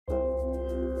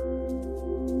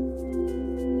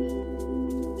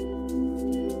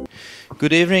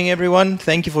Good evening, everyone.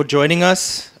 Thank you for joining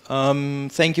us.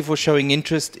 Thank you for showing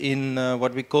interest in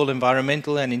what we call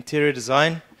environmental and interior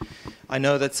design. I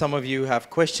know that some of you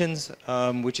have questions,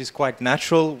 which is quite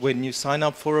natural when you sign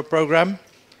up for a program.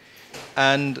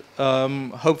 And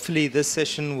hopefully this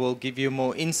session will give you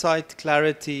more insight,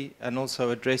 clarity, and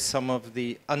also address some of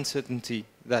the uncertainty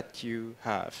that you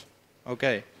have.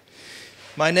 Okay.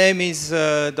 My name is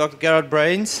Dr. Gerhard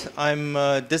Bruyns.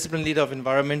 I'm Discipline Leader of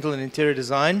Environmental and Interior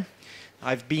Design.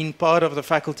 I've been part of the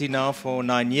faculty now for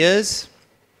 9 years.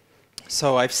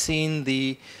 So I've seen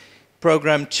the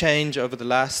program change over the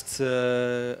last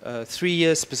 3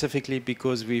 years specifically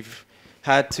because we've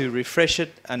had to refresh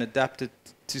it and adapt it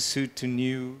to suit to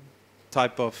new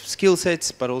type of skill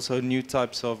sets, but also new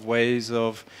types of ways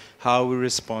of how we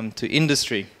respond to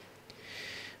industry.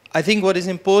 I think what is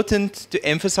important to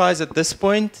emphasize at this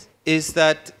point is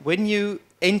that when you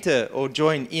enter or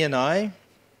join E&I,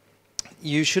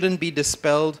 you shouldn't be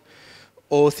dispelled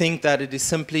or think that it is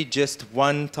simply just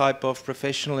one type of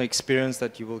professional experience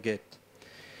that you will get.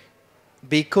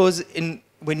 Because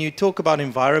when you talk about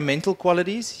environmental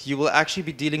qualities, you will actually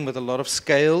be dealing with a lot of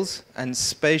scales and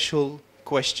spatial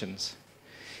questions.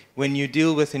 When you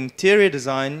deal with interior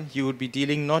design, you would be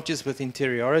dealing not just with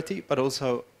interiority, but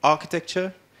also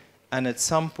architecture, and at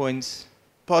some points,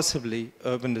 possibly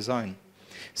urban design.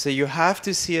 So you have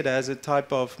to see it as a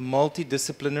type of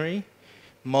multidisciplinary,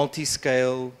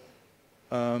 multi-scale,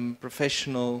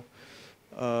 professional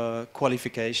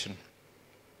qualification.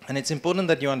 And it's important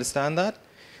that you understand that.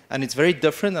 And it's very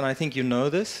different, and I think you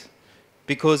know this,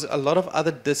 because a lot of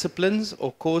other disciplines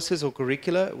or courses or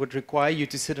curricula would require you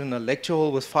to sit in a lecture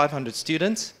hall with 500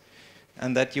 students,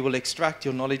 and that you will extract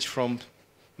your knowledge from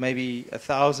maybe a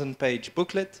 1,000-page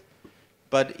booklet.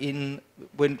 But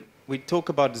when we talk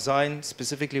about design,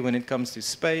 specifically when it comes to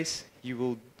space, you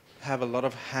will have a lot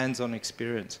of hands-on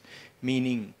experience,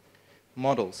 meaning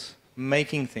models,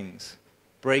 making things,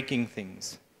 breaking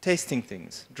things, testing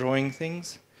things, drawing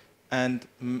things, and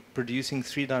producing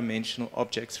three-dimensional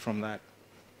objects from that.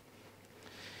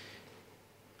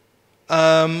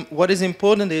 What is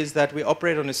important is that we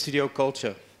operate on a studio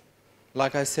culture.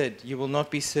 Like I said, you will not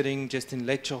be sitting just in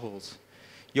lecture halls.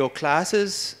 Your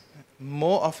classes,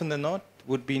 more often than not,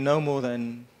 would be no more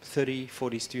than 30,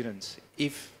 40 students,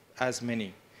 if as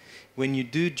many. When you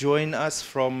do join us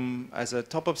as a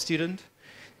top-up student,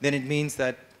 then it means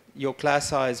that your class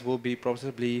size will be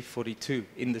possibly 42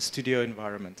 in the studio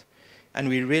environment. And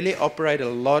we really operate a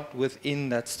lot within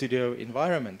that studio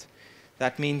environment.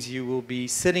 That means you will be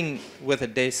sitting with a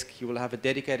desk, you will have a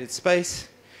dedicated space,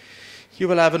 you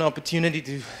will have an opportunity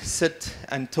to sit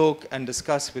and talk and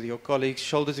discuss with your colleagues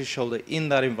shoulder to shoulder in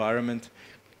that environment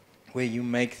where you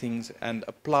make things and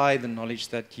apply the knowledge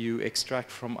that you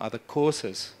extract from other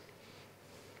courses.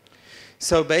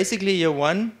 So basically year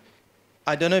one,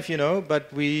 I don't know if you know,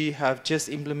 but we have just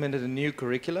implemented a new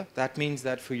curricula. That means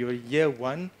that for your year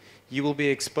one, you will be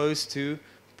exposed to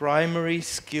primary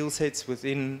skill sets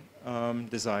within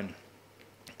design.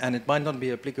 And it might not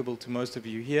be applicable to most of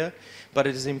you here, but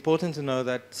it is important to know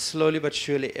that slowly but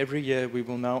surely every year we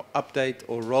will now update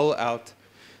or roll out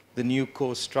the new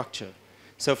course structure.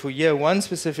 So for year one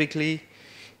specifically,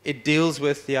 it deals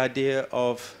with the idea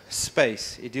of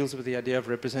space, it deals with the idea of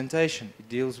representation, it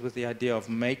deals with the idea of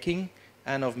making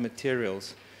and of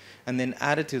materials, and then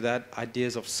added to that,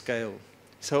 ideas of scale.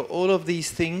 So all of these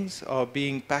things are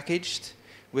being packaged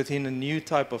within a new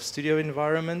type of studio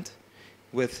environment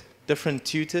with different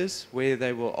tutors where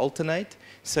they will alternate,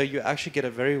 so you actually get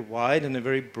a very wide and a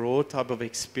very broad type of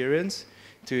experience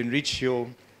to enrich your,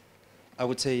 I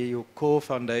would say, your core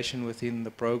foundation within the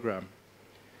program.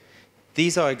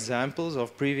 These are examples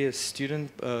of previous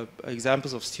student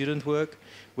work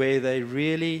where they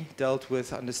really dealt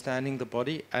with understanding the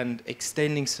body and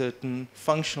extending certain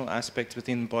functional aspects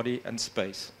within body and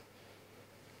space.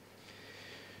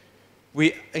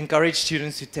 We encourage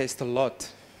students to test a lot.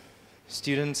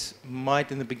 Students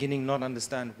might in the beginning not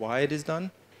understand why it is done,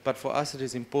 but for us it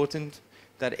is important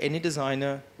that any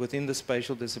designer within the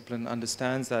spatial discipline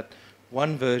understands that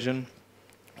one version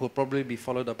will probably be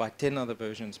followed up by 10 other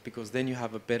versions, because then you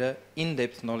have a better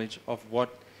in-depth knowledge of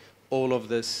what all of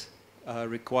this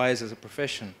requires as a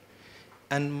profession.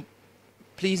 And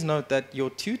please note that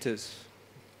your tutors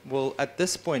will, at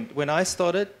this point, when I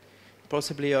started,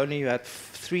 possibly only you had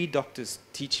 3 doctors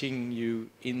teaching you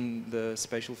in the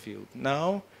spatial field.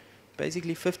 Now,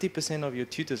 basically 50% of your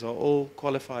tutors are all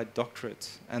qualified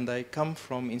doctorates, and they come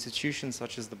from institutions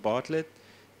such as the Bartlett,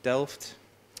 Delft,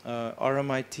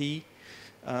 RMIT,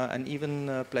 and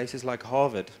even places like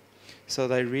Harvard. So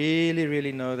they really,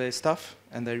 really know their stuff,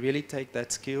 and they really take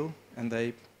that skill and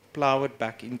they plow it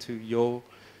back into your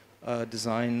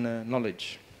design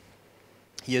knowledge.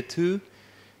 Year 2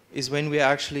 is when we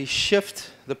actually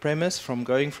shift the premise from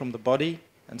going from the body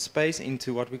and space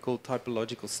into what we call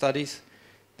typological studies.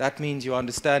 That means your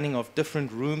understanding of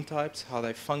different room types, how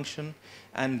they function,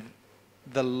 and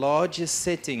the largest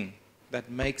setting that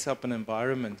makes up an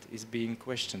environment is being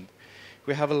questioned.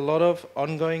 We have a lot of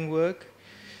ongoing work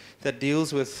that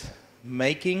deals with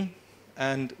making,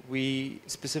 and we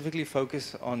specifically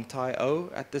focus on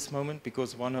TIO at this moment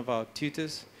because one of our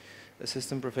tutors,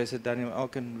 Assistant Professor Daniel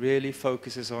Alkin, really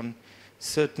focuses on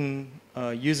certain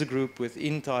user group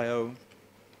within TIO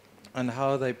and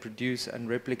how they produce and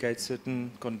replicate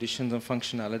certain conditions and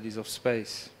functionalities of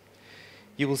space.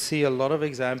 You will see a lot of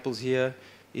examples here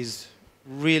is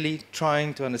really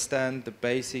trying to understand the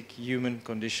basic human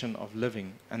condition of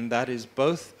living, and that is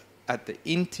both at the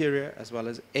interior as well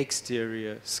as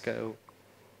exterior scale.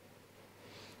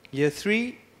 Year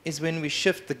 3 is when we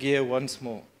shift the gear once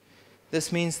more.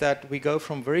 This means that we go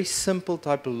from very simple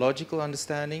typological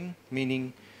understanding,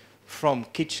 meaning from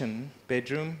kitchen,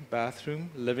 bedroom, bathroom,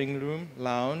 living room,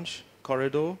 lounge,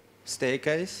 corridor,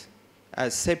 staircase,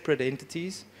 as separate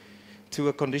entities, to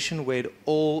a condition where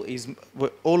all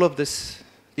of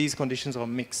these conditions are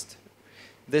mixed.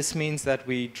 This means that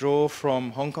we draw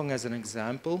from Hong Kong as an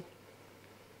example.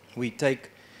 We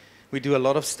do a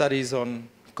lot of studies on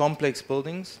complex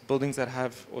buildings that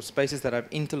have, or spaces that have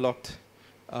interlocked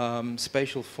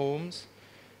spatial forms.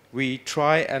 We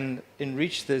try and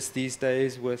enrich this these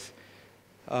days with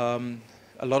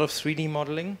a lot of 3D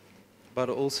modeling, but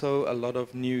also a lot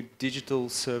of new digital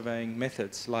surveying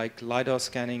methods like LiDAR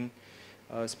scanning,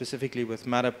 specifically with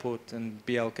Matterport and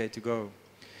BLK2Go.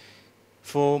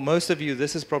 For most of you,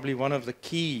 this is probably one of the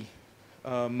key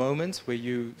moments where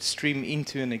you stream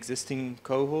into an existing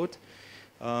cohort,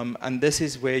 and this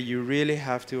is where you really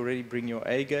have to already bring your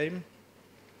A game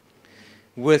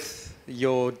with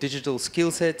your digital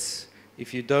skill sets.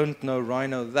 If you don't know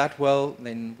Rhino that well,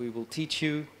 then we will teach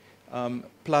you.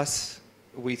 Plus,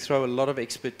 we throw a lot of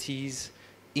expertise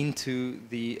into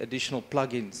the additional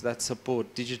plugins that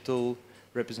support digital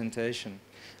representation.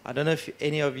 I don't know if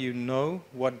any of you know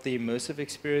what the immersive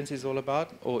experience is all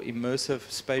about, or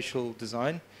immersive spatial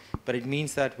design, but it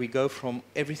means that we go from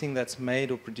everything that's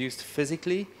made or produced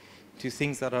physically to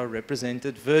things that are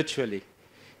represented virtually.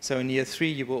 So in year 3,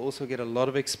 you will also get a lot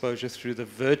of exposure through the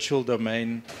virtual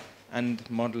domain and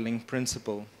modeling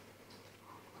principle.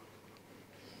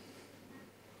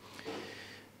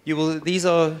 These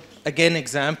are, again,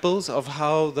 examples of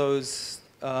how those,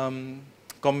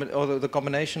 the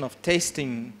combination of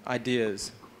testing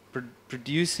ideas,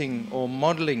 producing or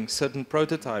modeling certain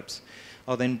prototypes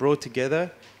are then brought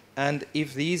together, and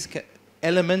if these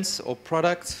elements or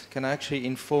products can actually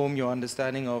inform your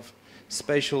understanding of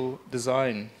spatial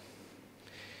design.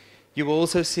 You will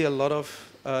also see a lot of,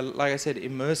 like I said,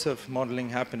 immersive modeling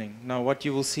happening. Now what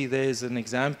you will see there is an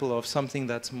example of something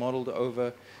that's modeled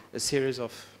over a series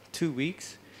of 2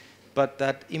 weeks, but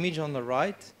that image on the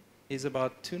right is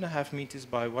about 2.5 meters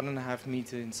by 1.5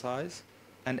 meter in size,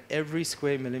 and every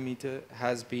square millimeter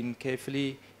has been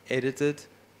carefully edited,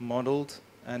 modeled,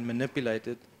 and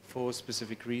manipulated for a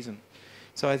specific reason.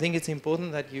 So I think it's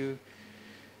important that you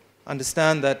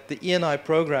understand that the E&I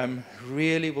program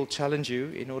really will challenge you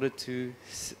in order to,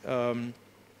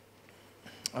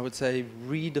 I would say,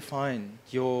 redefine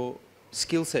your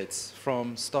skill sets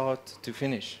from start to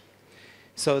finish.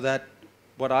 So that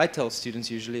what I tell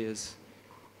students usually is,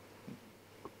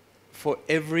 for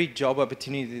every job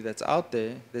opportunity that's out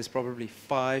there, there's probably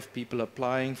 5 people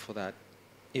applying for that,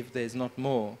 if there's not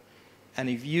more. And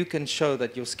if you can show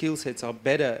that your skill sets are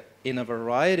better in a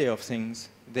variety of things,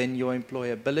 then your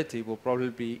employability will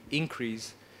probably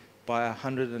increase by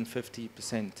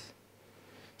 150%.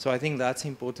 So I think that's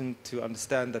important to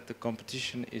understand, that the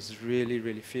competition is really,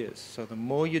 really fierce. So the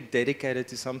more you're dedicated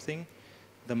to something,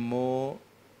 the more,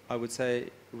 I would say,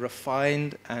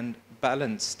 refined and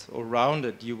balanced or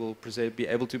rounded you will be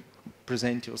able to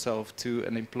present yourself to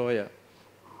an employer.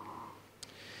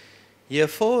 Year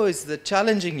 4 is the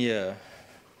challenging year,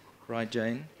 right,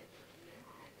 Jane?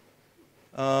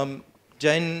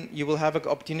 Jane, you will have an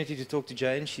opportunity to talk to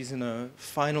Jane. She's in her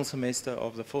final semester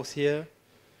of the 4th year.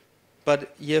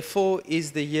 But year 4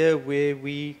 is the year where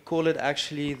we call it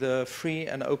actually the free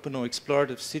and open or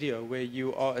explorative studio, where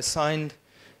you are assigned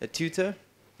a tutor.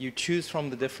 You choose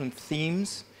from the different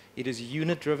themes. It is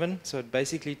unit driven, so it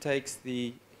basically takes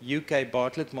the UK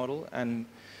Bartlett model and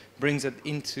brings it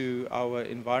into our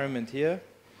environment here.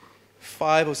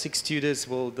 5 or 6 tutors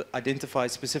will identify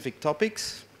specific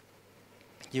topics.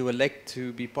 You elect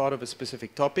to be part of a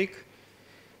specific topic.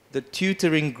 The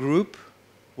tutoring group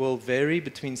will vary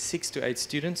between 6 to 8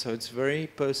 students, so it's very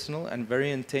personal and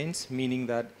very intense, meaning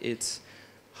that it's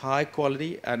high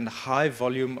quality and high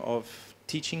volume of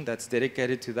teaching that's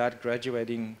dedicated to that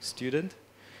graduating student.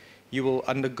 You will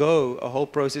undergo a whole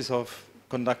process of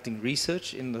conducting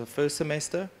research in the first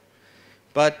semester,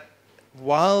 but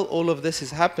while all of this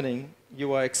is happening,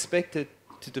 you are expected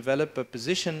to develop a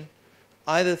position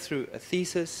either through a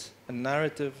thesis, a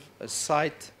narrative, a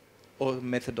site, or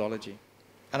methodology.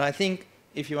 And I think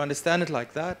if you understand it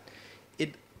like that,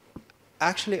 it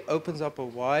actually opens up a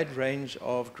wide range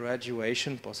of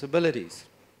graduation possibilities.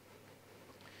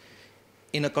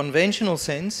 In a conventional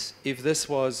sense, if this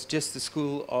was just a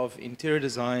school of interior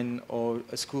design or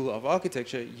a school of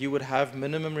architecture, you would have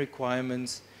minimum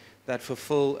requirements that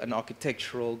fulfill an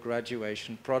architectural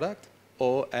graduation product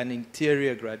or an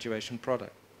interior graduation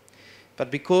product.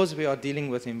 But because we are dealing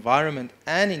with environment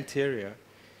and interior,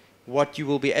 what you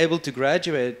will be able to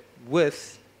graduate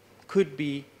with could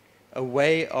be a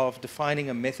way of defining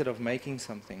a method of making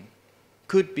something,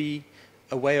 could be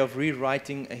a way of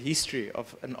rewriting a history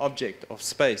of an object, of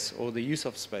space, or the use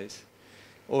of space.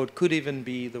 Or it could even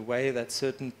be the way that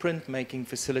certain printmaking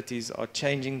facilities are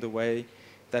changing the way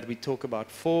that we talk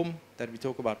about form, that we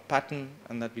talk about pattern,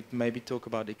 and that we maybe talk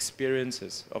about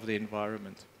experiences of the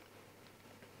environment.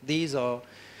 These are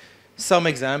some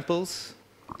examples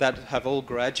that have all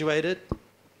graduated,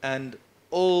 and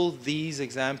all these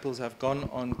examples have gone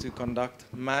on to conduct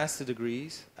master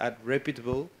degrees at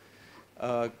reputable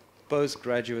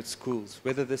postgraduate schools,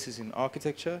 whether this is in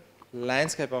architecture,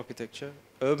 landscape architecture,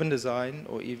 urban design,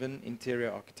 or even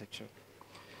interior architecture.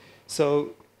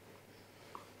 So,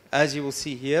 as you will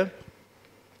see here,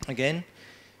 again,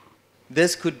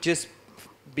 this could just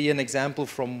be an example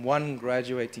from one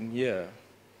graduating year,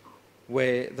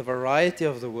 where the variety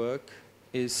of the work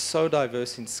is so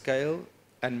diverse in scale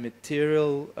and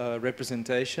material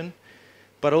representation,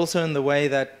 but also in the way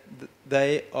that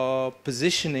they are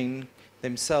positioning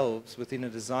themselves within a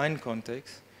design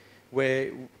context,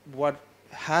 where what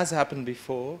has happened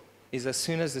before is as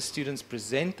soon as the students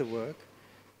present the work,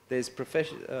 there's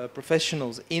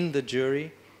professionals in the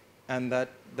jury, and that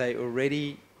they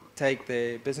already take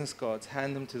their business cards,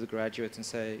 hand them to the graduates and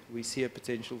say, we see a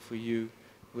potential for you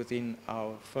within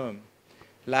our firm.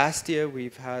 Last year,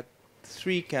 we've had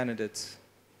 3 candidates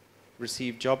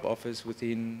receive job offers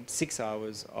within 6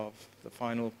 hours of the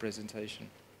final presentation.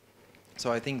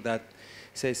 So I think that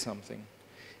says something.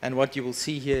 And what you will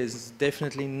see here is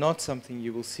definitely not something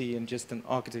you will see in just an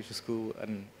architecture school,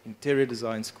 an interior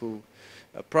design school,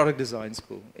 a product design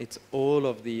school. It's all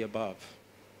of the above.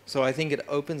 So I think it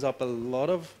opens up a lot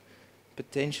of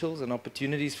potentials and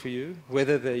opportunities for you,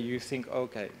 whether you think,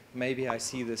 okay, maybe I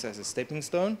see this as a stepping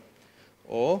stone,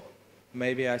 or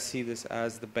maybe I see this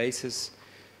as the basis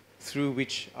through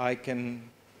which I can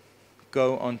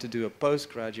go on to do a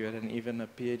postgraduate and even a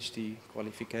PhD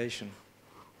qualification.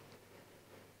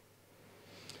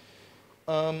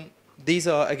 These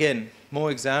are, again,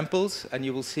 more examples, and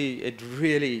you will see it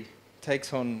really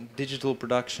takes on digital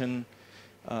production,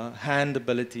 hand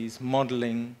abilities,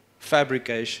 modeling,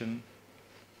 fabrication,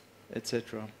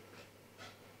 etc.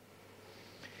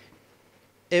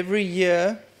 Every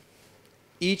year,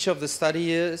 each of the study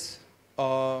years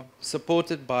are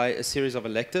supported by a series of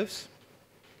electives.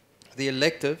 The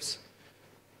electives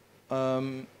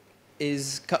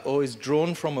is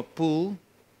drawn from a pool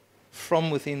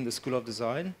from within the School of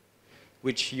Design,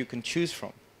 which you can choose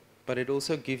from. But it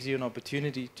also gives you an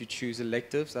opportunity to choose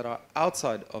electives that are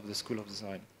outside of the School of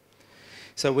Design.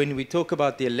 So when we talk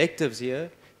about the electives here,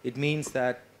 it means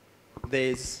that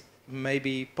there's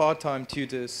maybe part-time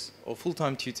tutors or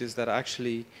full-time tutors that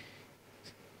actually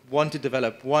want to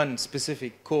develop one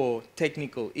specific core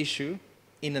technical issue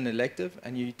in an elective,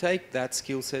 and you take that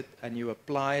skill set and you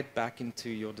apply it back into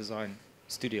your design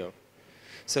studio.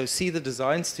 So see the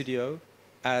design studio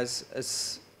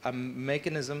as a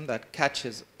mechanism that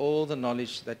catches all the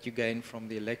knowledge that you gain from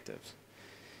the electives.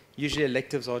 Usually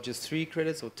electives are just 3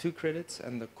 credits or 2 credits,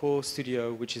 and the core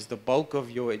studio, which is the bulk of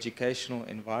your educational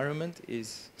environment,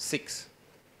 is 6.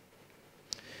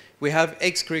 We have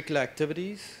extracurricular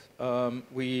activities. In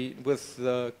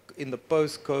the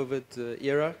post-COVID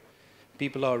era,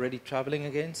 people are already traveling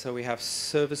again, so we have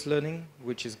service learning,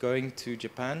 which is going to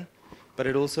Japan, but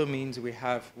it also means we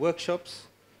have workshops,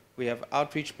 we have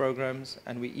outreach programs,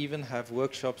 and we even have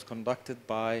workshops conducted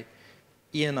by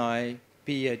E&I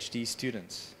PhD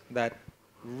students that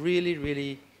really,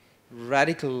 really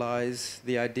radicalize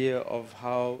the idea of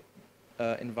how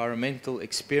environmental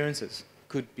experiences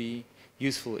could be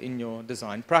useful in your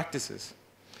design practices.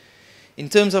 In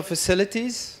terms of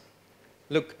facilities,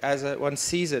 look, as one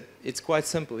sees it, it's quite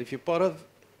simple. If you're part of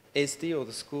SD, or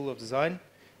the School of Design,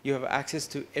 you have access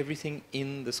to everything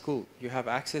in the school. You have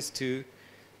access to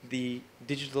the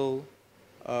digital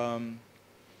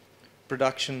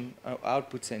production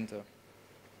output center.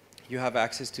 You have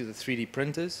access to the 3D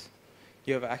printers.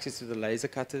 You have access to the laser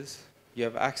cutters. You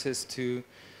have access to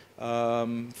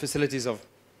facilities of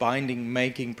binding,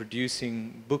 making,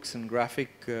 producing books and graphic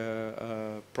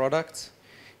products.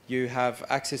 You have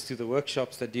access to the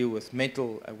workshops that deal with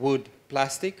metal, wood,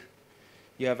 plastic.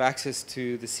 You have access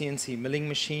to the CNC milling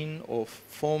machine or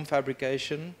form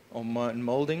fabrication or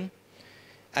molding.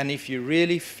 And if you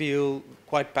really feel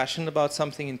quite passionate about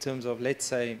something in terms of, let's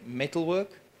say, metalwork,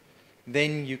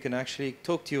 then you can actually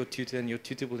talk to your tutor, and your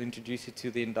tutor will introduce you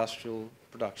to the industrial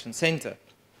production center.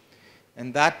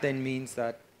 And that then means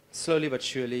that slowly but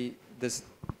surely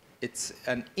it's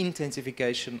an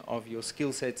intensification of your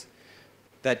skill sets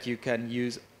that you can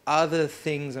use other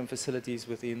things and facilities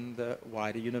within the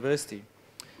wider university.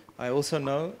 I also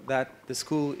know that the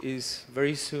school is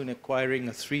very soon acquiring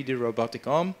a 3D robotic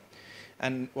arm,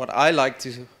 and what I like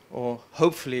to, or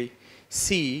hopefully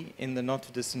see in the not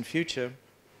too distant future,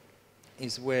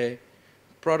 is where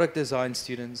product design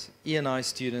students, E&I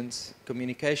students,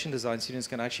 communication design students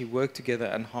can actually work together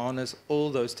and harness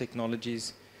all those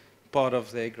technologies part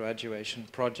of their graduation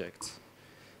projects.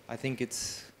 I think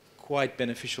it's quite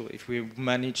beneficial if we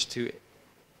manage to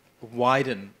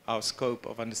widen our scope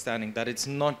of understanding that it's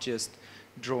not just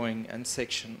drawing and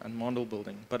section and model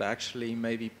building, but actually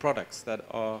maybe products that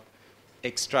are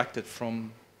extracted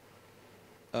from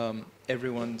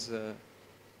everyone's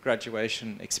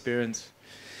graduation experience.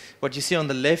 What you see on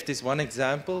the left is one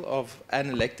example of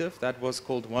an elective that was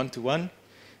called one-to-one,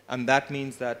 and that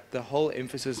means that the whole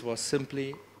emphasis was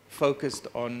simply focused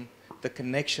on the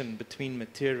connection between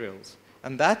materials.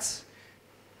 And that's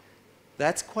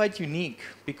quite unique,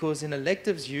 because in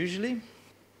electives usually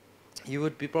you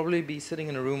would probably be sitting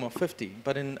in a room of 50,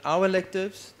 but in our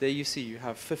electives, there you see you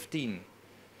have 15.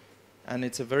 And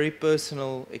it's a very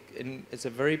personal,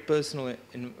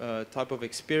 type of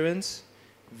experience,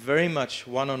 very much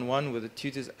one-on-one with the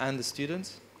tutors and the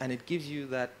students, and it gives you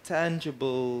that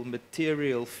tangible,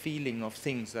 material feeling of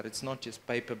things, that it's not just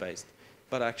paper-based,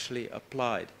 but actually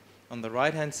applied. On the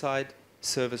right-hand side,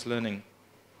 service learning.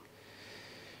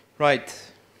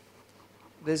 Right.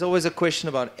 There's always a question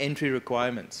about entry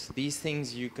requirements. These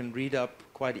things you can read up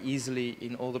quite easily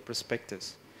in all the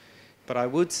prospectus. But I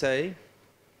would say,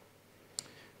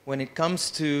 when it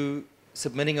comes to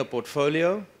submitting a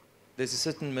portfolio, there's a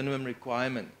certain minimum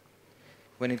requirement.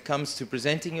 When it comes to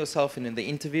presenting yourself in the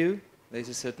interview, there's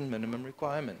a certain minimum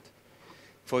requirement.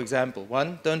 For example,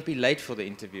 1, don't be late for the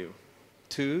interview.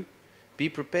 2, be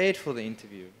prepared for the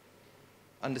interview.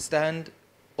 Understand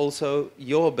also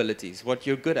your abilities, what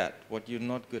you're good at, what you're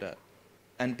not good at.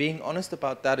 And being honest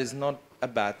about that is not a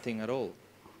bad thing at all.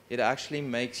 It actually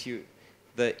makes you,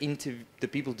 the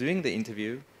people doing the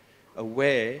interview,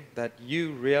 aware that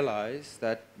you realize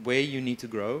that where you need to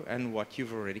grow and what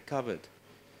you've already covered.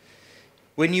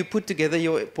 When you put together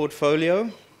your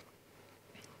portfolio,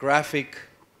 graphic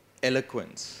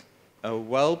eloquence, a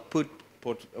well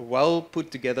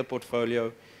put together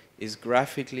portfolio is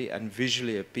graphically and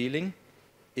visually appealing.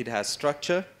 It has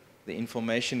structure, the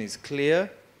information is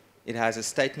clear, it has a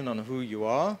statement on who you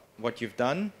are, what you've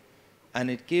done, and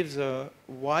it gives a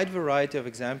wide variety of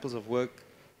examples of work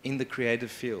in the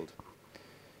creative field.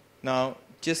 Now,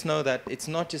 just know that it's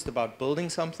not just about building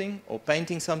something or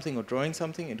painting something or drawing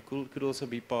something. It could also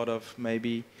be part of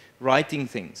maybe writing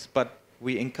things. But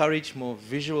we encourage more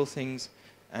visual things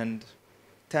and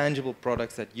tangible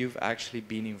products that you've actually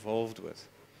been involved with.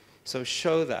 So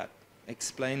show that,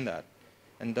 explain that,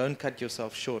 and don't cut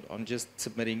yourself short on just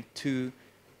submitting 2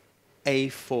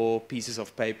 A4 pieces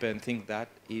of paper and think that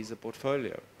is a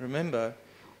portfolio. Remember,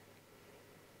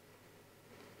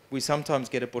 we sometimes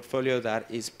get a portfolio that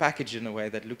is packaged in a way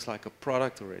that looks like a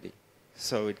product already.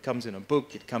 So it comes in a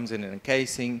book, it comes in a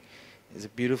casing, there's a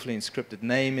beautifully inscripted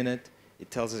name in it,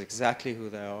 it tells us exactly who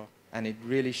they are, and it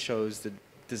really shows the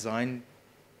design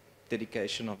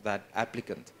dedication of that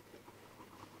applicant.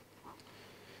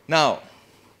 Now,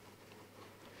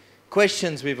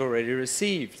 questions we've already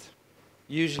received.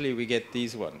 Usually we get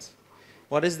these ones.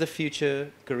 What is the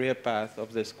future career path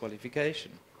of this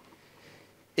qualification?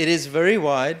 It is very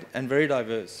wide and very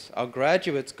diverse. Our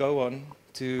graduates go on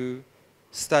to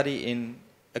study in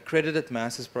accredited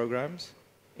master's programs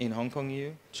in Hong Kong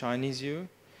U, Chinese U,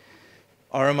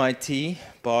 RMIT,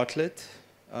 Bartlett.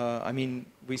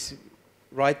 We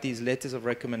write these letters of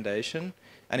recommendation,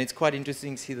 and it's quite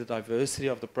interesting to see the diversity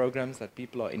of the programs that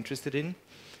people are interested in.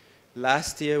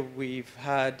 Last year, we've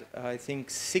had, I think,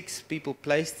 6 people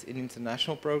placed in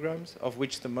international programs, of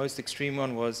which the most extreme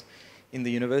one was in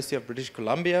the University of British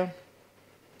Columbia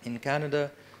in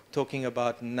Canada, talking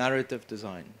about narrative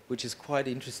design, which is quite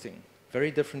interesting.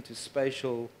 Very different to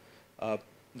spatial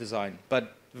design.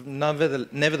 But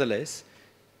nevertheless,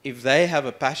 if they have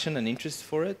a passion and interest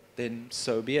for it, then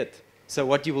so be it. So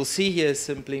what you will see here is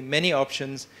simply many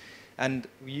options, and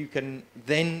you can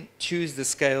then choose the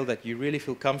scale that you really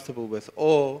feel comfortable with,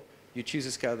 or you choose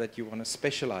a scale that you want to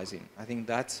specialize in. I think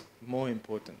that's more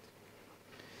important.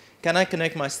 Can I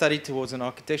connect my study towards an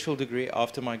architectural degree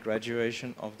after my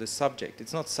graduation of the subject?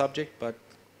 It's not subject, but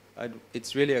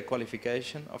it's really a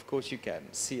qualification. Of course you can,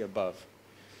 see above.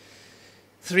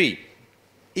 3,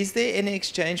 is there any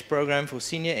exchange program for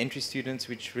senior entry students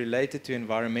which related to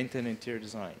environmental and interior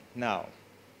design? Now,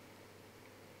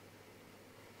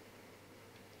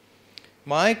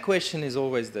 my question is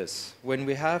always this. When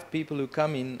we have people who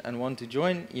come in and want to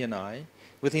join E&I,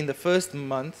 within the first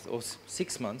month or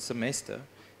 6 months, semester,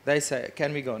 they say,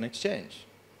 can we go on exchange?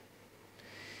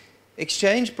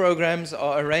 Exchange programs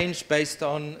are arranged based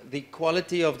on the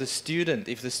quality of the student.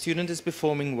 If the student is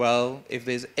performing well, if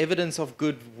there's evidence of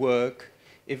good work,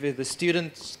 if the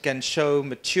student can show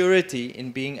maturity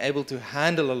in being able to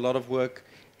handle a lot of work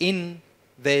in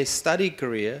their study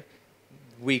career,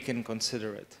 we can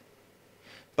consider it.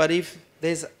 But if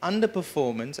there's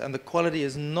underperformance and the quality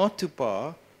is not to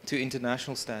par to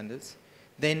international standards,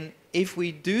 then if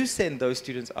we do send those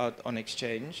students out on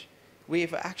exchange, we're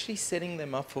actually setting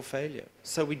them up for failure.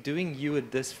 So we're doing you a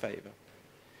disfavor.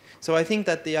 So I think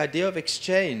that the idea of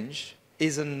exchange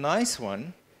is a nice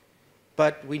one,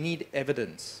 but we need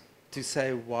evidence to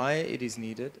say why it is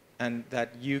needed and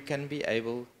that you can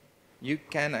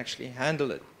actually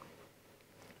handle it.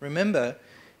 Remember,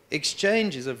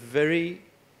 exchange is a very,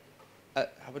 I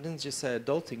wouldn't just say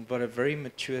adulting, but a very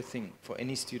mature thing for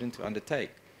any student to undertake.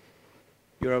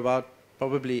 You're about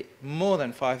probably more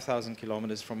than 5,000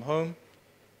 kilometers from home.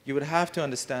 You would have to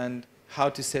understand how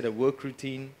to set a work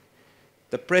routine.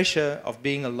 The pressure of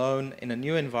being alone in a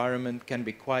new environment can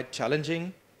be quite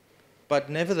challenging. But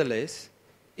nevertheless,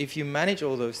 if you manage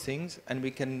all those things, and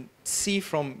we can see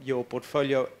from your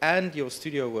portfolio and your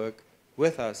studio work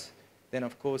with us, then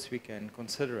of course we can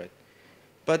consider it.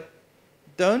 But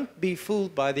don't be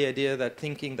fooled by the idea that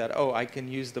thinking that, oh, I can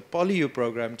use the PolyU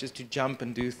program just to jump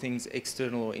and do things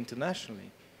external or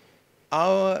internationally.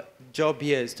 Our job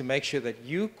here is to make sure that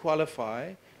you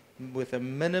qualify with a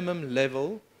minimum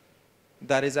level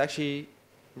that is actually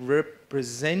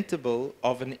representable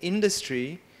of an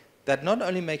industry that not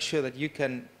only makes sure that you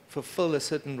can fulfill a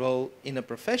certain role in a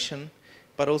profession,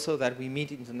 but also that we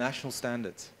meet international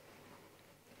standards.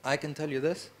 I can tell you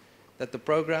this, that the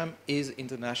program is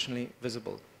internationally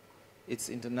visible. It's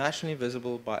internationally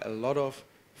visible by a lot of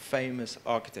famous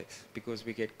architects because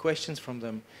we get questions from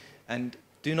them, and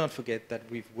do not forget that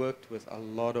we've worked with a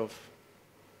lot of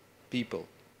people.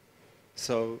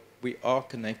 So we are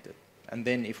connected. And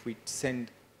then if we send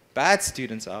bad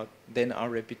students out, then our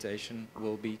reputation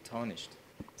will be tarnished.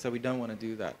 So we don't want to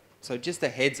do that. So just a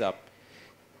heads up.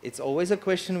 It's always a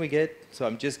question we get, so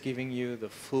I'm just giving you the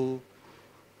full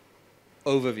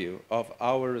overview of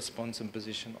our response and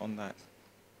position on that.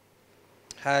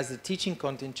 Has the teaching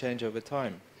content changed over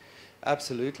time?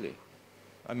 Absolutely.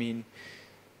 I mean,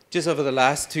 just over the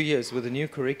last 2 years with the new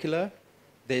curricula,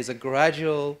 there's a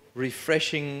gradual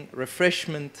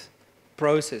refreshment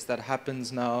process that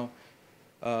happens now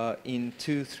in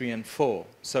 2, 3, and 4.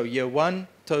 So year 1,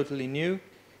 totally new.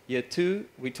 Year 2,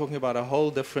 we're talking about a whole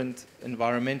different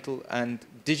environmental and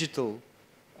digital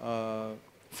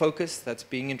focus that's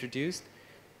being introduced,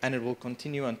 and it will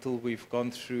continue until we've gone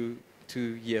through to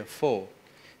year 4.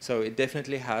 So it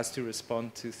definitely has to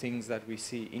respond to things that we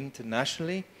see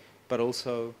internationally, but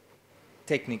also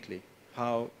technically,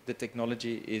 how the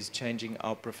technology is changing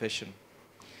our profession.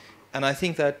 And I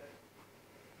think that,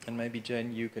 and maybe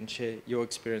Jane, you can share your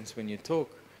experience when you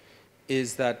talk,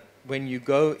 is that when you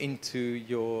go into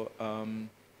your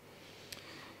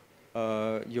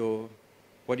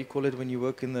what do you call it when you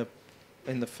work in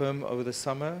the firm over the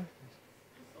summer?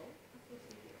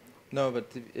 No,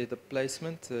 but the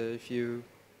placement, if you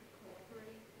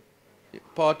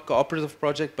part cooperative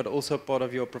project, but also part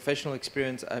of your professional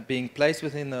experience being placed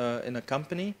within a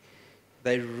company,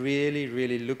 they really,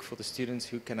 really look for the students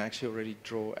who can actually already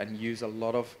draw and use a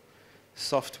lot of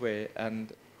software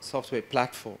and software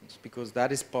platforms, because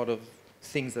that is part of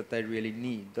things that they really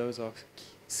need. Those are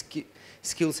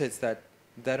skill sets that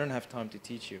they don't have time to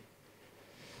teach you.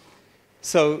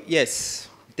 So yes,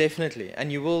 definitely.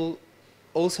 And you will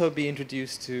also be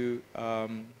introduced to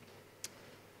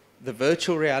the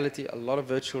virtual reality, a lot of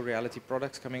virtual reality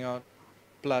products coming out,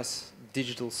 plus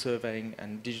digital surveying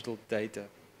and digital data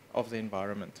of the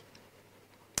environment.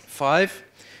 5,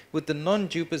 would the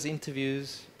non-JUPAS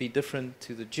interviews be different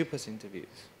to the JUPAS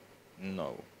interviews?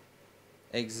 No.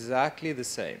 Exactly the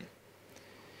same.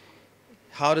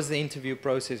 How does the interview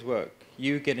process work?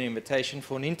 You get an invitation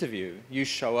for an interview. You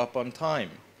show up on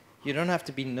time. You don't have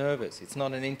to be nervous. It's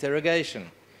not an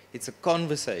interrogation. It's a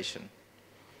conversation.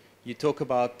 You talk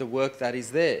about the work that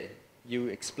is there. You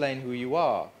explain who you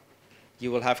are.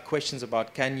 You will have questions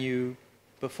about, can you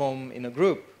perform in a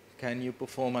group? Can you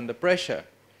perform under pressure?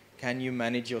 Can you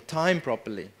manage your time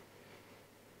properly?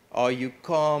 Are you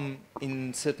calm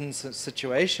in certain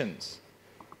situations?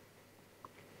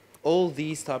 All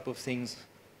these type of things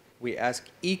we ask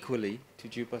equally to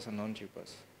JUPAS and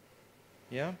non-JUPAS.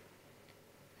 Yeah?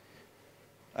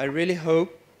 I really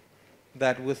hope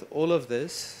that with all of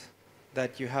this,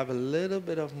 that you have a little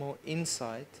bit of more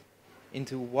insight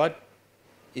into what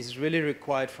is really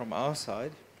required from our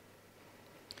side.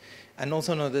 And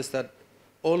also know this, that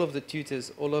all of the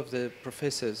tutors, all of the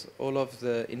professors, all of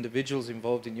the individuals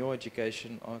involved in your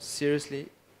education are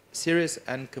serious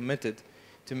and committed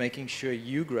to making sure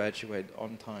you graduate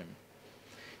on time.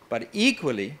 But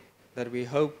equally, that we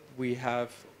hope we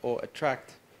have or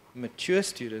attract mature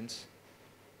students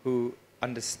who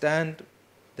understand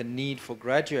the need for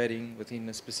graduating within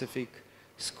a specific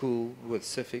school with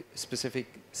specific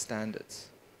standards.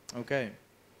 Okay.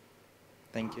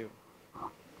 Thank you.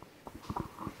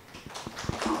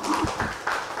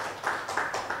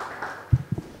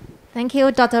 Thank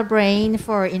you, Dr. Bruyns,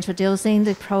 for introducing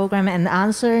the program and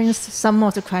answering some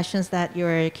of the questions that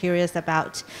you're curious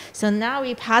about. So now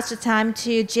we pass the time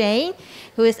to Jane,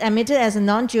 who is admitted as a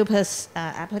non-JUPAS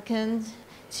applicant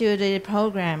to the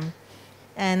program.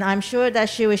 And I'm sure that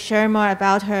she will share more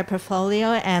about her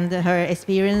portfolio and her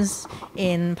experience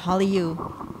in PolyU.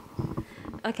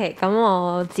 OK， 咁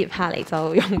我接下嚟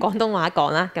就用廣東話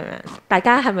講啦，咁樣大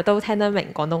家係咪都聽得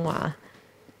明廣東話？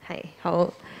係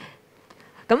好。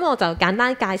咁我就簡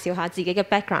單介紹下自己嘅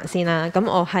background 先啦。咁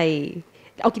我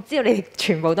知道你哋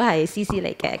全部都係 CC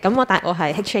嚟嘅。咁但係我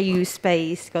係 HAU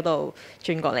Space 嗰度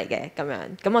轉過嚟嘅咁樣。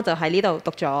咁我就喺呢度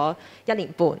讀咗1年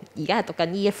半，而家係讀緊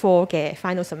呢一科嘅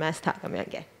final semester 咁樣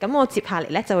嘅。咁我接下嚟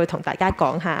咧就會同大家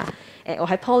講下我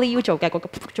喺 PolyU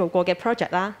做過嘅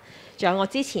project 啦，仲有我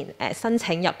之前申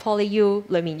請入 PolyU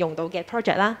裡面用到嘅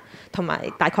project 啦，同埋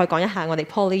大概講一下我哋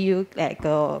PolyU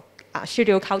個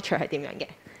studio culture 係點樣嘅。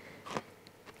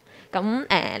咁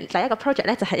第一個 project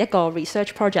咧就係一個 research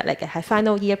project 嚟嘅，係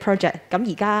final year project。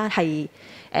咁而家係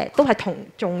都係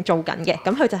仲做緊嘅。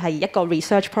咁佢就係一個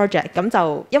research project。咁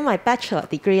就因為 bachelor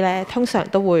degree 咧，通常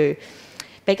都會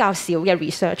比較少嘅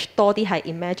research， 多啲係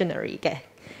imaginary 嘅。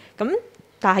咁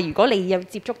但係如果你有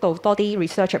接觸到多啲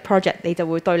research project， 你就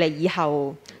會對你以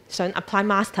後想 apply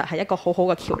master 係一個好好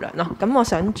嘅橋梁咯。咁我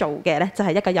想做嘅咧就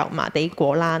係一個油麻地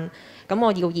果欄。咁我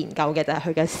要研究嘅就係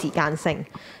佢嘅時間性，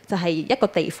就係一個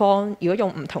地方如果用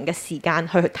唔同嘅時間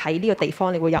去睇呢個地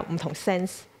方，你會有唔同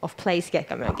sense of place 嘅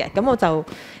咁樣嘅。咁我就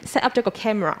set up 咗個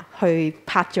camera 去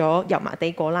拍咗油麻地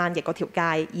果欄嘅嗰條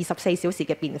街24小時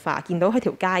嘅變化，見到佢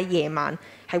條街夜晚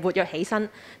係活躍起身，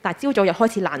但係朝早又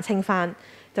開始冷清翻，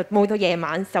就冇到夜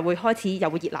晚就會開始又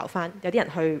會熱鬧翻，有啲人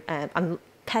去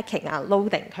unpacking 啊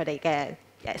loading 佢哋嘅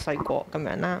水果咁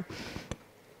樣啦。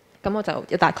咁我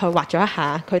就大概畫咗一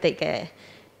下佢哋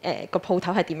嘅個鋪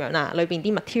頭係點樣啦，裏邊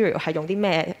啲 material 係用啲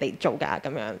咩嚟做㗎咁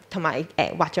樣，同埋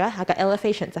畫咗一下個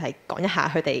elevation 就係講一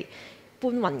下佢哋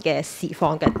搬運嘅時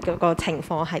況嘅嗰個情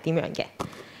況係點樣嘅。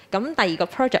咁第二個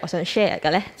project 我想 share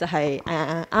嘅咧就係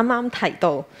啱啱提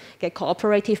到嘅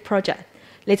cooperative project，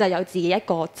 你就有自己一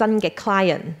個真嘅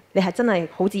client， 你係真係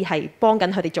好似係幫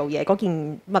緊佢哋做嘢，嗰件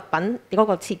物品嗰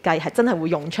個設計係真係會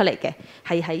用出嚟嘅，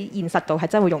係喺現實度係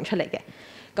真會用出嚟嘅。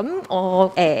咁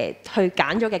我去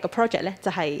揀咗嘅個 project 咧，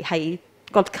就係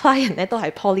個 client 咧都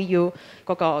係 PolyU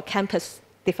嗰個 campus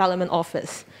development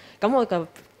office。咁我個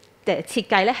設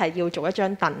計咧係要做一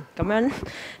張凳，咁樣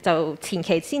就前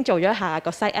期先做咗一下個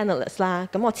site analyst 啦。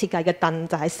咁我設計嘅凳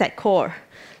就喺 set core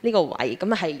呢個位，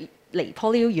咁係離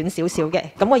PolyU 遠少少嘅。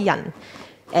咁個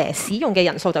人使用嘅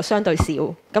人數就相對少。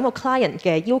咁個 client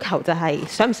嘅要求就係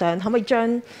想唔想可唔可以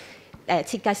將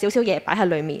設計少少嘢擺喺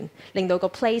裏面，令到個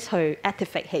place 去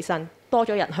activate 起身，多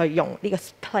咗人去用呢個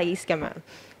place 咁樣。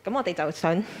咁我哋就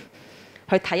想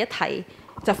去睇一睇，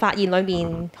就發現裏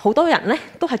面好多人咧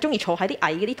都係中意坐喺啲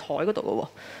矮嗰啲台嗰度嘅喎，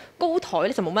高台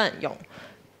咧就冇乜人用。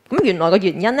咁原來個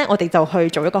原因咧，我哋就去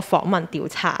做一個訪問調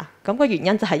查。咁個原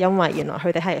因就係因為原來佢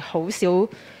哋係好少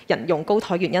人用高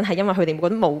台，原因係因為佢哋覺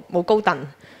得冇高凳，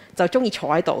就中意坐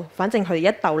喺度。反正佢哋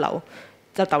一逗留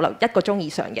就逗留1個鐘以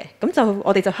上嘅。咁就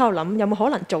我哋就喺度諗，有冇可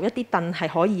能做一啲凳係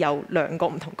可以有2個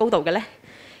唔同高度嘅咧？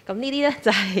咁呢啲咧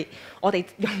就係我哋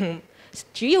用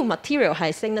主要 material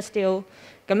係 stainless steel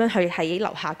咁樣去喺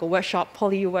樓下個 workshop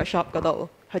PolyU workshop 嗰度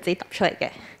去自己揼出嚟嘅，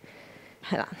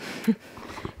係啦。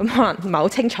咁可能唔係好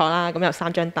清楚啦。咁有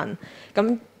3張凳，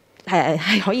咁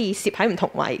係可以攝喺唔同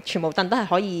位，全部凳都係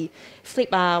可以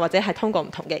flip 啊，或者係通過唔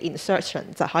同嘅 insertion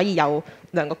就可以有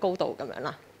2個高度咁樣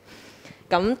啦。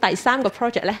咁第3個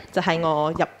project 咧就係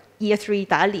我入 Year 3第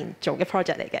1年做嘅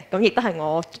project 嚟嘅，咁亦都係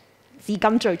我至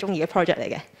今最中意嘅 project 嚟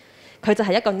嘅。佢就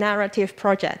係一個 narrative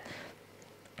project。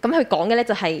咁佢講嘅咧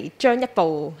就係將一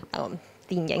部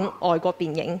電影，外國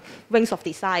電影《Wings of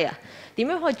Desire》點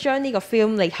樣可以將呢個 film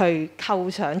你去構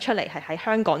想出嚟，係喺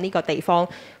香港呢個地方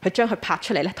去將佢拍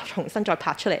出嚟咧，重新再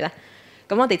拍出嚟咧。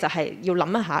咁我哋就係要諗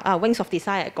一下啊，《Wings of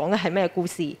Desire》講嘅係咩故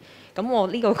事？咁我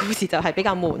呢個故事就係比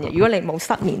較悶嘅。如果你冇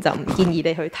失眠，就唔建議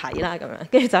你去睇啦。咁樣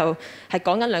跟住就係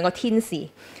講緊2個天使，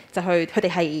就去佢哋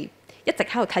係一直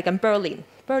喺度睇緊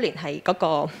Berlin 係嗰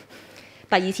個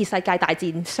第2次世界大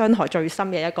戰傷害最深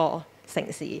嘅一個城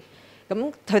市。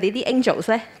咁佢哋啲 angels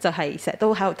咧就係成日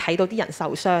都喺度睇到啲人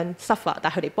受傷 suffer， 但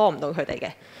係佢哋幫唔到佢哋嘅，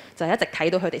就係一直睇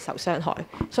到佢哋受傷害，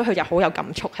所以佢就好有感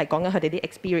觸，係講緊佢哋啲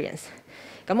experience。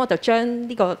咁我就將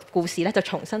呢個故事咧就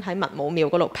重新喺文武廟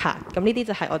嗰度拍。咁呢啲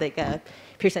就係我哋嘅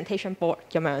presentation board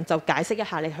咁樣，就解釋一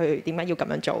下你去點解要咁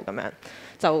樣做咁樣。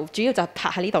就主要就拍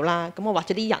喺呢度啦。咁我畫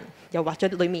咗啲人，又畫咗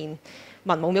裡面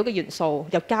文武廟嘅元素，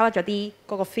又加咗啲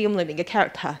嗰個 film 裏面嘅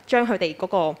character， 將佢哋嗰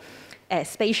個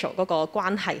spatial 嗰個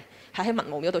關係喺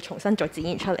文武廟度重新再展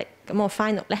現出嚟。咁我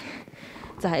final 咧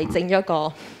就係整咗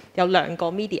個有2個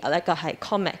media 咧，一個係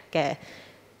comic 嘅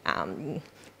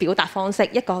表達方式，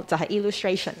一個就係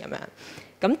illustration 咁樣。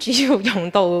咁主要用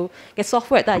到嘅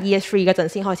software 都係 Year 3嗰陣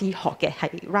先開始學嘅，係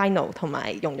Rhino 同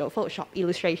埋用咗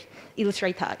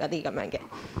Photoshop、Illustrator 嗰啲咁樣嘅，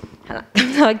係啦。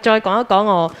咁就再講一講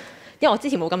我，因為我之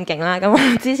前冇咁勁啦。咁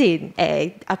我之前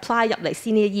apply 入嚟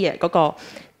Senior Year 嗰個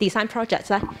design project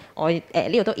咧，我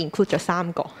呢度都 include 咗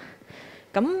3個。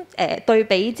咁對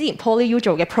比之前 PolyU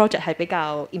做嘅 project 係比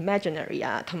較 imaginary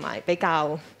啊，同埋比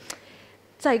較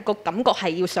即係個感覺係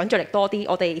要想像力多啲。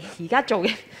我哋而家做嘅，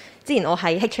之前我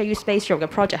喺 HAU Space 做嘅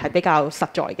project 係比較實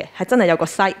在嘅，係真係有個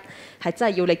site， 係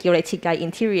真係要你叫你設計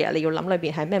interior， 你要諗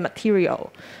裏邊係咩 material，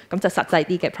 咁就實際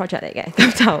啲嘅 project 嚟嘅。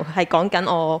咁就係講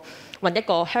緊我揾一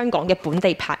個香港嘅本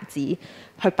地牌子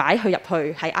去擺佢入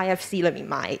去喺 IFC 裏面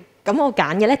賣。咁我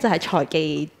揀嘅咧就係財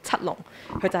技七龍，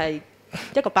佢就係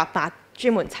一個伯伯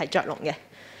專門砌雀籠嘅。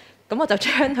咁我就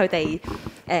將佢哋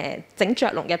整雀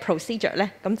籠嘅 procedure 咧，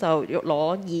咁就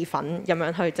攞意粉咁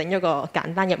樣去整咗個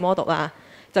簡單嘅 model 啦，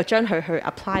就將佢去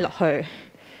apply 落去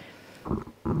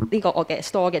呢個我嘅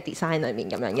store 嘅 design 裏面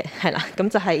咁樣嘅，係啦。咁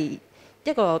就係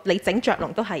一個你整雀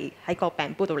籠都係喺個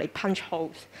bamboo 度你 punch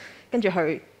holes， 跟住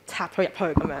去插佢入去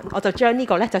咁樣。我就將呢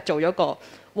個咧就做咗個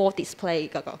wall display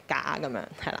嗰個架咁樣，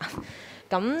係啦。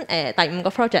咁第5個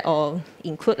project 我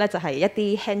include 咧就係一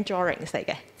啲 hand drawings 嚟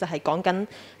嘅，就係講緊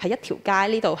喺一條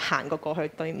街呢度行過去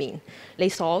對面，你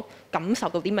所感受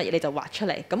到啲乜嘢你就畫出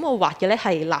嚟。咁我畫嘅咧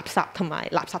係垃圾同埋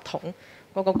垃圾桶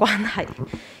嗰個關係。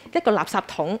一個垃圾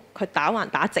桶佢打橫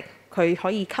打直，佢可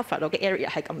以 cover 到嘅 area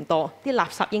係咁多，啲垃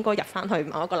圾應該入翻去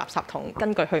某一個垃圾桶，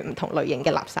根據佢唔同類型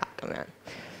嘅垃圾咁樣。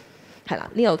係啦，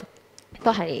呢度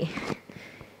都係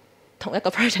同一個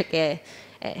project 嘅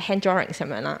hand drawings 咁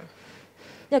樣啦。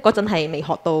因為嗰陣係未學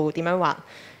到點樣畫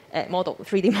model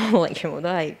 3D modeling， 全部都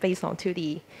係 based on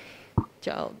 2D，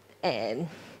 就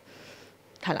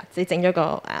係啦，自己整咗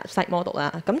個site model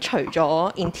啦。咁除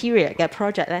咗 interior 嘅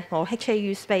project 咧，我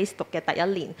HAU Space 讀嘅第1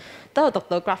年都有讀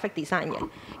到 graphic design 嘅。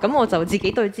咁我就自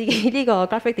己對自己呢個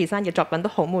graphic design 嘅作品都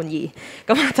好滿意，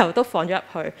咁我就都放咗入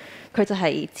去。佢就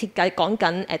係設計講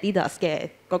緊 Adidas 嘅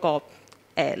嗰個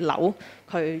樓，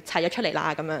佢砌咗出嚟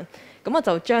啦咁樣。咁我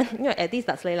就將，因為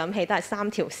Adidas 你諗起都係3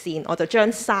條線，我就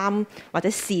將衫或者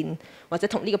線或者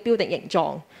同呢個 building 形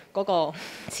狀嗰個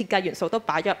設計元素都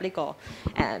擺咗入呢個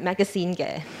magazine 嘅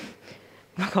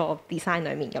嗰個 design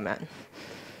裡面咁樣。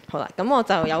好啦，咁我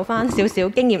就有翻少少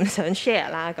經驗想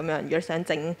share 啦咁樣。如果想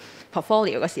整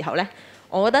portfolio 嘅時候咧，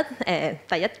我覺得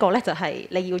第一個咧就係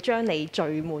你要將你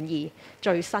最滿意、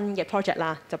最新嘅 project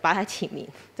啦，就擺喺前面，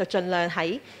就盡量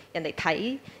喺人哋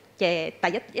睇嘅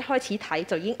一開始睇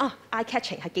就已經eye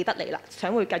catching 係記得你啦，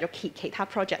想會繼續其他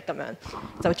project 咁樣，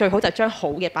就最好就將好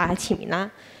嘅擺喺前面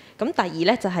啦。咁第2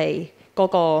咧就係嗰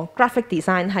個 graphic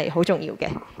design 係好重要嘅，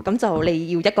咁就你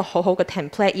要一個好好嘅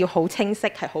template， 要好清晰，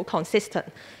係好 consistent，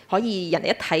 可以人哋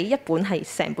一睇一本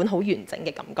係成本好完整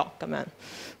嘅感覺咁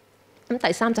樣。咁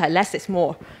第三就係 less is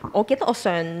more。我記得我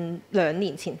上2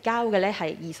年前交嘅咧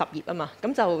係20頁啊嘛，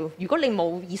咁就如果你冇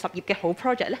20頁嘅好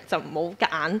project 咧，就唔好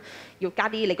夾硬要加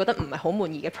啲你覺得唔係好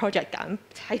滿意嘅 project 揀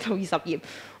喺到20頁。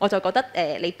我就覺得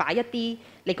你擺一啲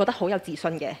你覺得好有自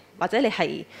信嘅，或者你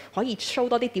係可以 show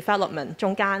多啲 development，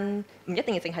 中間唔一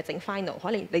定要淨係整 final，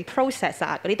 可能你 process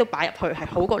啊嗰啲都擺入去係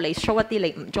好過你 show 一啲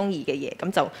你唔中意嘅嘢，咁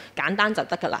就簡單就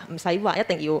得㗎啦，唔使話一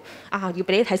定要要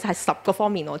俾你睇晒10個方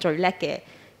面我最叻嘅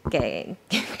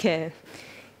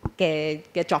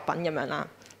作品咁樣啦。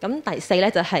咁第4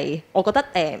咧就係、我覺得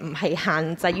唔係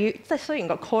限制於，即係雖然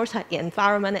個 course 係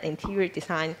environment and interior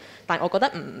design， 但係我覺得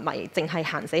唔係淨係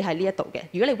限死喺呢一度嘅。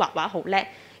如果你畫畫好叻、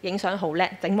影相好叻、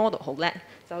整 model 好叻，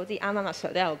就好似啱啱阿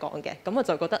Sir 都有講嘅，咁我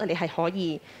就覺得你係可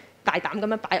以大膽咁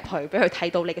樣擺入去，俾佢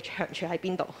睇到你嘅長處喺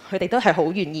邊度。佢哋都係好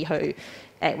願意去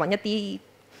揾一啲即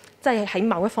係喺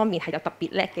某一方面係有特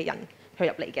別叻嘅人去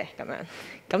入嚟嘅咁樣。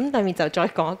咁對面就再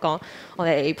講一講我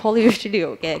哋 PolyU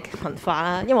Studio 嘅文化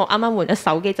啦。因為我啱啱換咗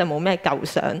手機，就冇咩舊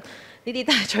相，呢啲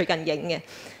都係最近影嘅。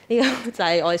呢個就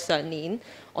係我哋上年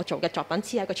我做嘅作品，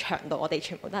黐喺個牆度，我哋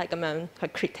全部都係咁樣去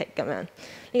critic 咁樣。呢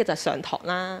個就係上堂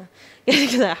啦，跟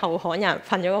住就係後巷有人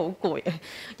瞓咗好攰，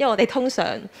因為我哋通常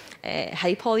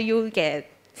喺 PolyU 嘅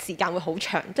時間會好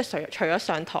長，即係除咗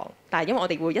上堂，但係因為我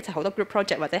哋會一齊好多 group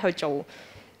project 或者去做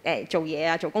嘢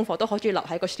啊、做功課都可以留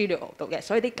喺個 studio 度嘅，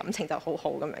所以啲感情就好好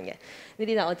咁樣嘅。呢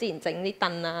啲就我之前整啲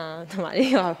燈啊，同埋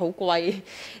呢個係好貴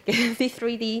嘅啲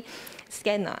 3D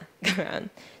scanner 咁樣，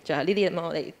仲有呢啲咁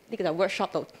我哋呢個就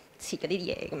workshop 度設嘅啲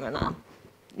嘢咁樣啦。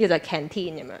呢個就係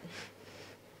canteen 咁樣。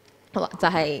好啦，就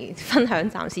係分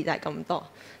享，暫時就係咁多。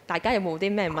大家有冇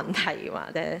啲咩問題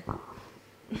或者？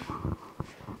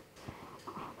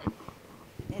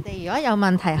你哋如果有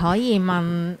問題可以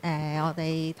問我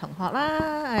哋同學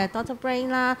啦，Dr. Bruyns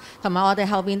啦，同埋我哋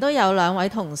後邊都有2位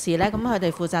同事咧，咁佢哋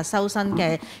負責收生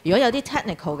嘅。如果有啲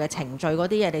technical 嘅程序嗰啲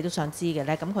嘢你都想知嘅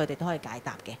咧，咁佢哋都可以解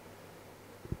答嘅。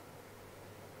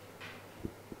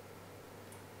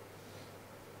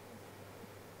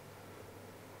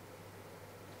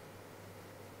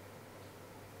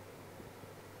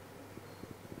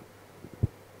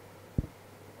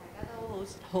大家都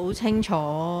好清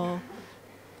楚。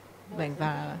明白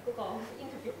啦。嗰個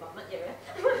interview 問乜嘢咧？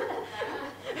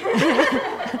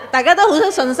大家都好有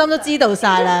信心，都知道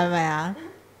晒啦，係咪啊？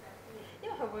因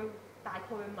為佢會大概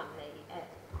會問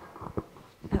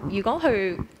你如果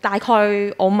佢大概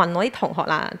我問我啲同學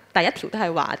啦，第一條都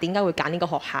係話點解會揀呢個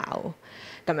學校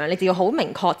咁樣，你就要好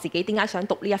明確自己點解想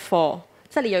讀呢一科，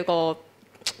即係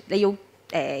你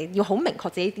要好明確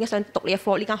自己點解想讀呢一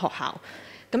科呢間學校。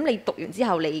咁你讀完之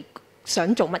後你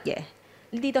想做乜嘢？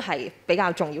呢啲都係比較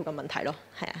重要嘅問題咯，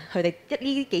係啊，佢哋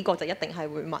呢幾個就一定係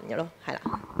會問嘅咯，係啦。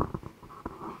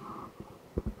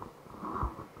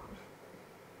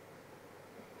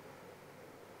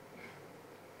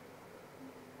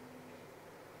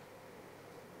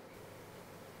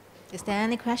Is there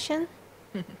any question？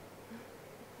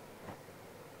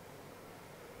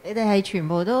 你哋係全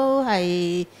部都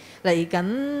係嚟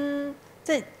緊，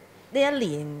即係呢一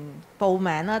年報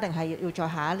名啦，定係要再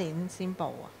下一年先報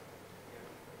啊？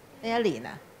呢一年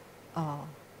啊？哦，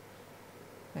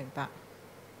明白。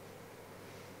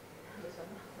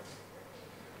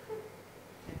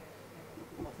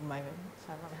唔係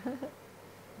想問。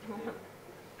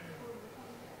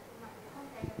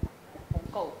好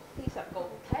高，非常高。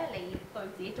睇下你對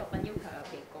自己作品要求有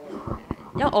幾高。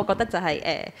因為我覺得就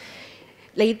係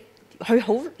你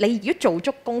如果做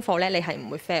足功課咧，你係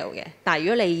唔會 fail 嘅。但係如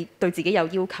果你對自己有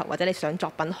要求，或者你想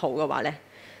作品好嘅話咧，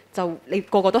就你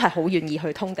個個都係好願意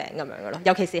去通頂咁樣嘅咯。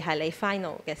尤其是係你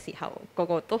final 嘅時候，個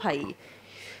個都係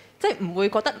即係唔會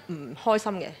覺得唔開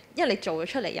心嘅，因為你做咗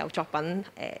出嚟有作品，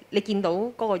你見到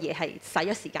嗰個嘢係使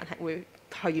咗時間係會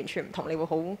係完全唔同，你會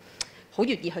好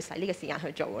願意去使呢個時間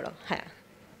去做嘅咯，係啊。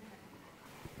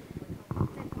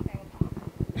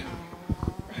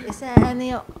Is there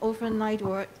any overnight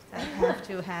work that you have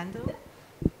to handle?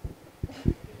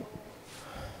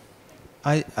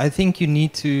 I think you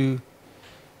need to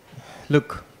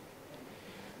look.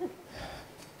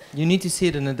 You need to see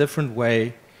it in a different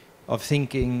way of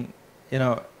thinking. You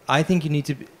know, I think you need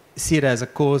to see it as a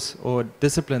course or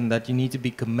discipline that you need to be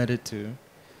committed to.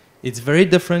 It's very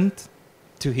different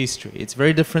to history. It's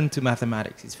very different to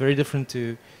mathematics. It's very different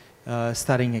to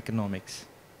studying economics.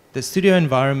 The studio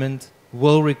environment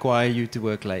will require you to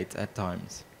work late at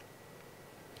times.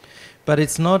 But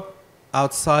it's not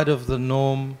outside of the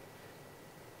norm.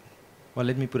 Well,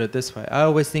 let me put it this way. I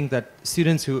always think that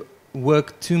students who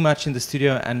work too much in the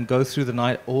studio and go through the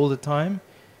night all the time,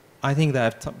 I think they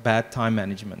have bad time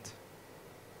management.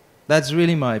 That's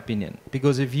really my opinion.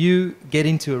 Because if you get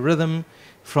into a rhythm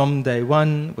from day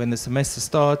one when the semester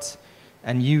starts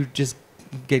and you just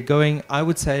get going, I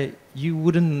would say you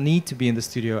wouldn't need to be in the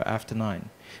studio after 9.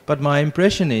 But my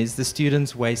impression is the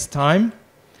students waste time.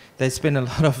 They spend a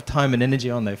lot of time and energy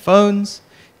on their phones,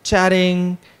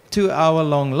 chatting,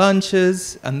 2-hour-long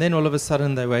lunches, and then all of a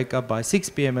sudden they wake up by 6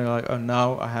 p.m. and are like, oh,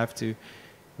 now I have to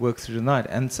work through the night.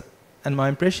 And my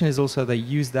impression is also they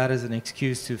use that as an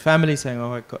excuse to family saying,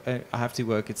 oh, I have to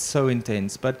work, it's so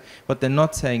intense. But what they're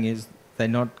not saying is they're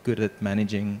not good at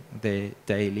managing their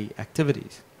daily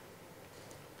activities.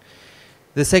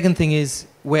 The second thing is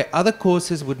where other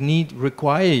courses would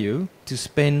require you to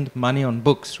spend money on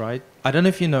books, right? I don't know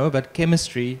if you know, but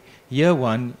chemistry, year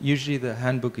 1, usually the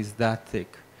handbook is that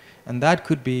thick. And that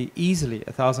could be easily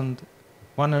 $1,100,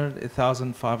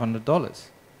 $1,500.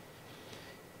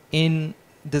 In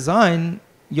design,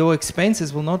 your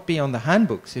expenses will not be on the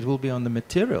handbooks, it will be on the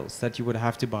materials that you would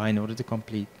have to buy in order to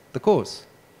complete the course.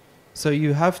 So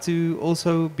you have to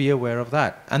also be aware of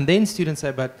that. And then students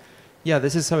say, but yeah,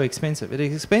 this is so expensive. It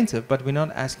is expensive, but we're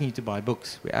not asking you to buy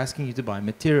books. We're asking you to buy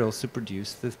materials to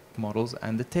produce the models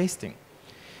and the testing.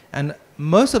 And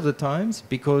most of the times,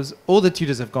 because all the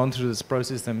tutors have gone through this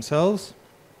process themselves,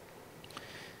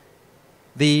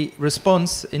 the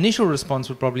initial response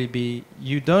would probably be,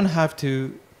 you don't have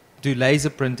to do laser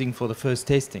printing for the first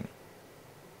testing.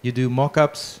 You do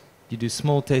mock-ups, you do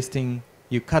small testing,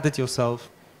 you cut it yourself.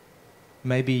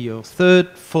 Maybe your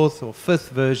 3rd, 4th, or 5th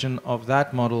version of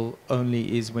that model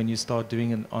only is when you start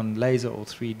doing it on laser or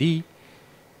 3D.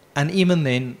 And even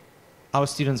then, our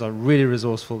students are really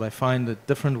resourceful. They find a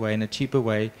different way and a cheaper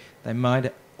way. They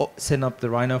might send up the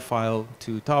Rhino file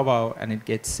to Taobao and it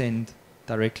gets sent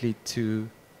directly to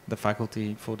the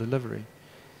faculty for delivery.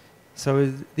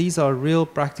 So these are real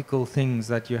practical things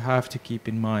that you have to keep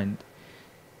in mind.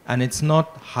 And it's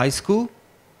not high school.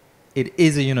 It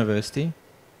is a university.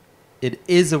 It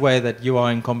is a way that you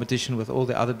are in competition with all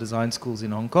the other design schools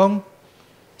in Hong Kong.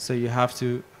 So you have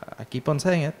to, I keep on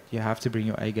saying it, you have to bring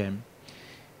your A game.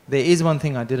 There is one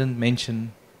thing I didn't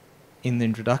mention in the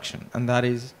introduction, and that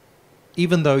is,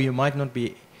 even though you might not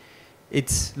be,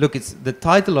 it's the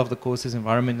title of the course is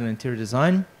Environmental and Interior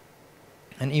Design,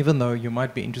 and even though you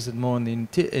might be interested more in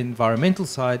the environmental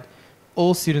side,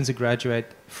 all students who graduate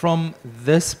from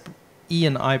this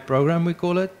E&I program, we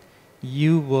call it,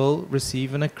 you will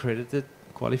receive an accredited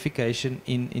qualification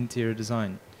in interior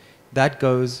design. That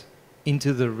goes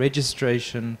into the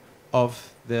registration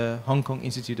of the Hong Kong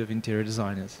Institute of Interior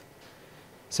Designers.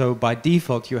 So by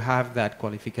default, you have that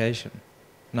qualification.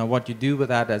 Now what you do with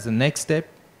that as a next step,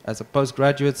 as a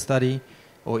postgraduate study,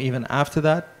 or even after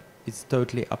that, it's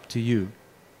totally up to you,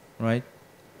 right?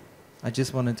 I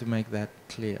just wanted to make that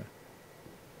clear.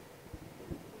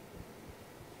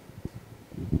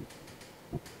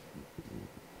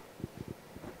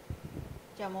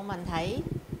仲有冇問題？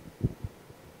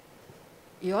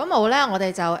如果冇咧，我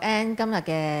哋就 end 今日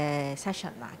嘅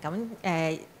session 啦。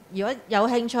咁如果有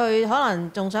興趣，可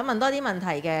能仲想問多啲問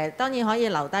題嘅，當然可以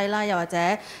留低啦，又或者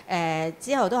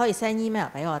之後都可以 send email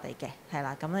俾我哋嘅，係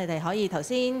啦。咁你哋可以頭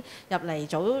先早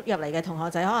入嚟嘅同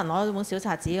學仔，可能攞本小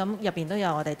冊子，咁入邊都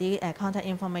有我哋啲contact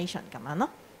information 咁樣咯。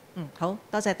好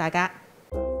多謝大家。